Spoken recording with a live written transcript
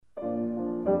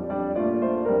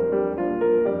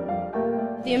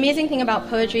The amazing thing about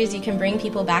poetry is you can bring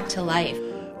people back to life.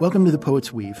 Welcome to The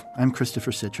Poet's Weave. I'm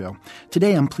Christopher Citro.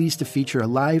 Today I'm pleased to feature a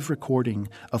live recording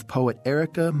of poet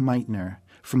Erika Meitner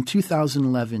from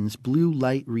 2011's Blue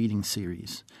Light Reading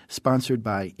Series, sponsored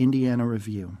by Indiana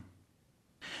Review.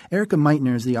 Erika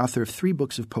Meitner is the author of 3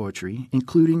 books of poetry,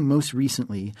 including, most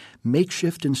recently,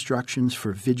 Makeshift Instructions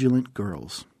for Vigilant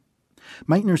Girls.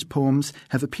 Meitner's poems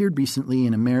have appeared recently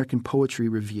in American Poetry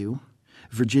Review,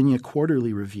 Virginia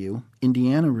Quarterly Review,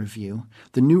 Indiana Review,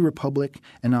 The New Republic,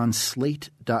 and on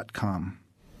Slate.com.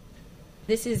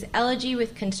 This is Elegy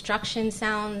with construction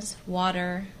sounds,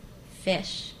 water,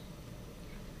 fish.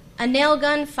 A nail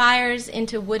gun fires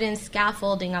into wooden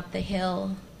scaffolding up the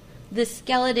hill, the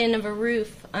skeleton of a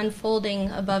roof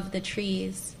unfolding above the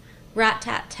trees.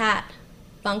 Rat-tat-tat,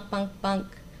 bunk, bunk, bunk.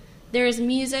 There is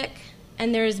music,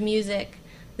 and there is music,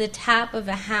 the tap of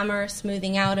a hammer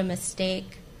smoothing out a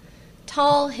mistake.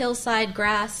 Tall hillside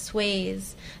grass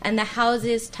sways, and the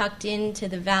houses tucked into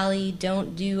the valley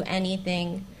don't do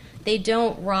anything. They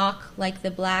don't rock like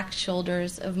the black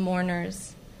shoulders of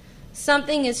mourners.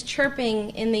 Something is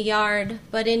chirping in the yard,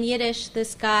 but in Yiddish the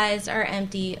skies are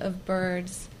empty of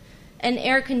birds. An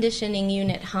air conditioning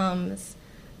unit hums.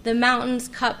 The mountains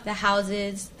cup the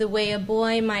houses the way a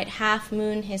boy might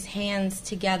half-moon his hands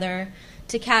together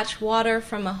to catch water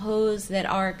from a hose that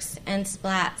arcs and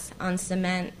splats on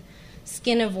cement.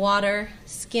 Skin of water,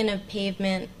 skin of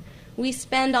pavement. We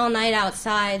spend all night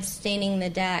outside staining the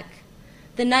deck.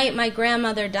 The night my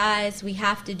grandmother dies, we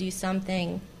have to do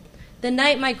something. The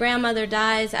night my grandmother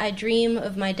dies, I dream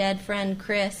of my dead friend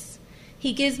Chris.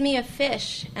 He gives me a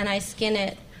fish, and I skin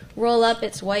it, roll up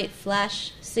its white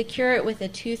flesh, secure it with a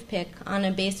toothpick on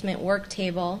a basement work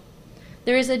table.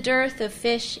 There is a dearth of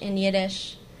fish in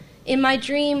Yiddish. In my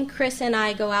dream, Chris and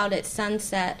I go out at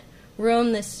sunset,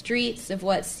 roam the streets of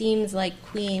what seems like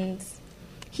Queens.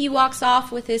 He walks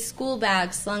off with his school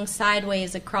bag slung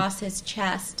sideways across his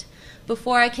chest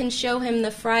before I can show him the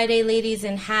Friday ladies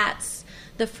in hats,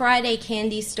 the Friday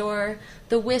candy store,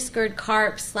 the whiskered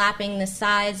carp slapping the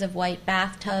sides of white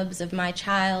bathtubs of my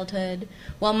childhood,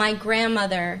 while my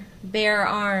grandmother,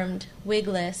 bare-armed,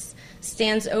 wigless,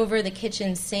 stands over the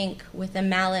kitchen sink with a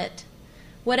mallet.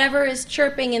 Whatever is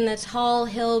chirping in the tall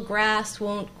hill grass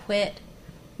won't quit.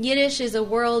 Yiddish is a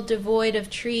world devoid of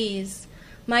trees.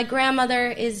 My grandmother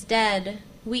is dead.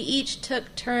 We each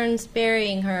took turns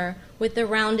burying her with the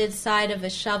rounded side of a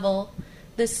shovel,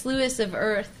 the sluice of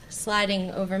earth sliding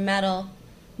over metal.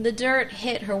 The dirt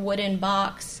hit her wooden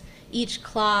box, each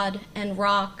clod and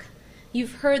rock.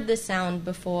 You've heard the sound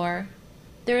before.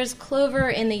 There is clover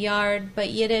in the yard, but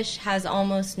Yiddish has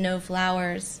almost no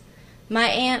flowers. My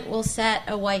aunt will set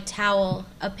a white towel,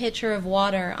 a pitcher of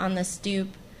water on the stoop.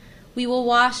 We will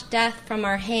wash death from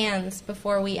our hands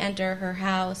before we enter her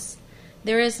house.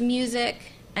 There is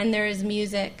music, and there is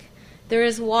music. There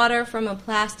is water from a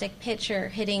plastic pitcher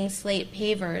hitting slate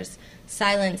pavers,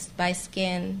 silenced by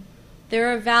skin.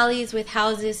 There are valleys with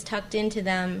houses tucked into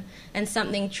them, and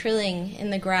something trilling in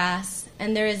the grass.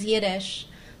 And there is Yiddish,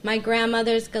 my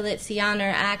grandmother's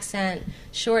Galicianer accent,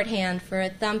 shorthand for a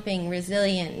thumping,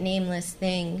 resilient, nameless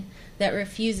thing that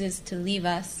refuses to leave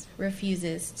us,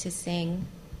 refuses to sing.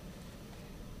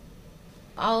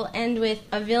 I'll end with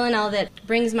a villanelle that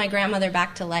brings my grandmother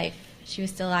back to life. She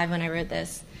was still alive when I wrote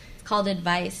this. It's called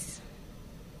Advice.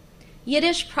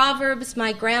 Yiddish proverbs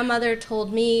my grandmother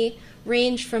told me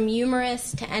range from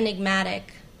humorous to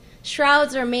enigmatic.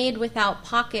 Shrouds are made without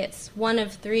pockets, one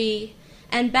of 3,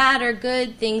 and bad or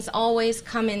good things always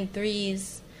come in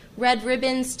 3s. Red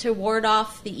ribbons to ward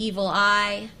off the evil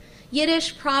eye.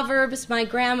 Yiddish proverbs my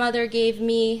grandmother gave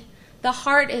me. The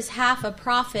heart is half a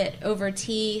prophet over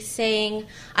tea, saying,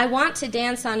 I want to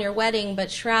dance on your wedding, but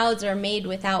shrouds are made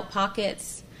without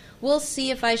pockets. We'll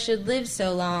see if I should live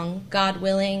so long, God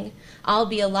willing. I'll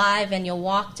be alive and you'll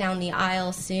walk down the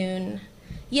aisle soon.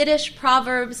 Yiddish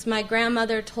proverbs my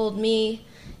grandmother told me,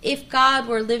 if God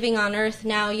were living on earth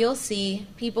now, you'll see,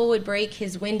 people would break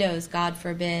his windows, God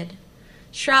forbid.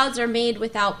 Shrouds are made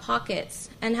without pockets,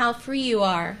 and how free you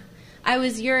are. I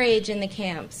was your age in the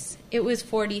camps. It was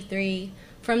 43.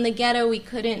 From the ghetto we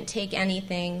couldn't take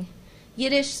anything.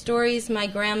 Yiddish stories my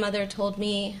grandmother told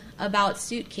me about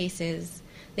suitcases.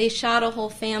 They shot a whole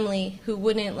family who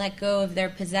wouldn't let go of their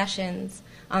possessions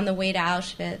on the way to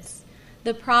Auschwitz.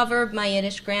 The proverb my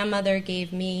Yiddish grandmother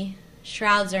gave me,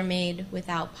 shrouds are made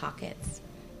without pockets.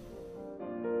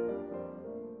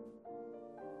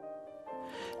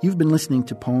 You've been listening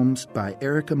to poems by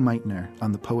Erika Meitner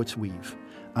on The Poet's Weave.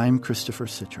 I'm Christopher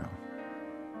Citro.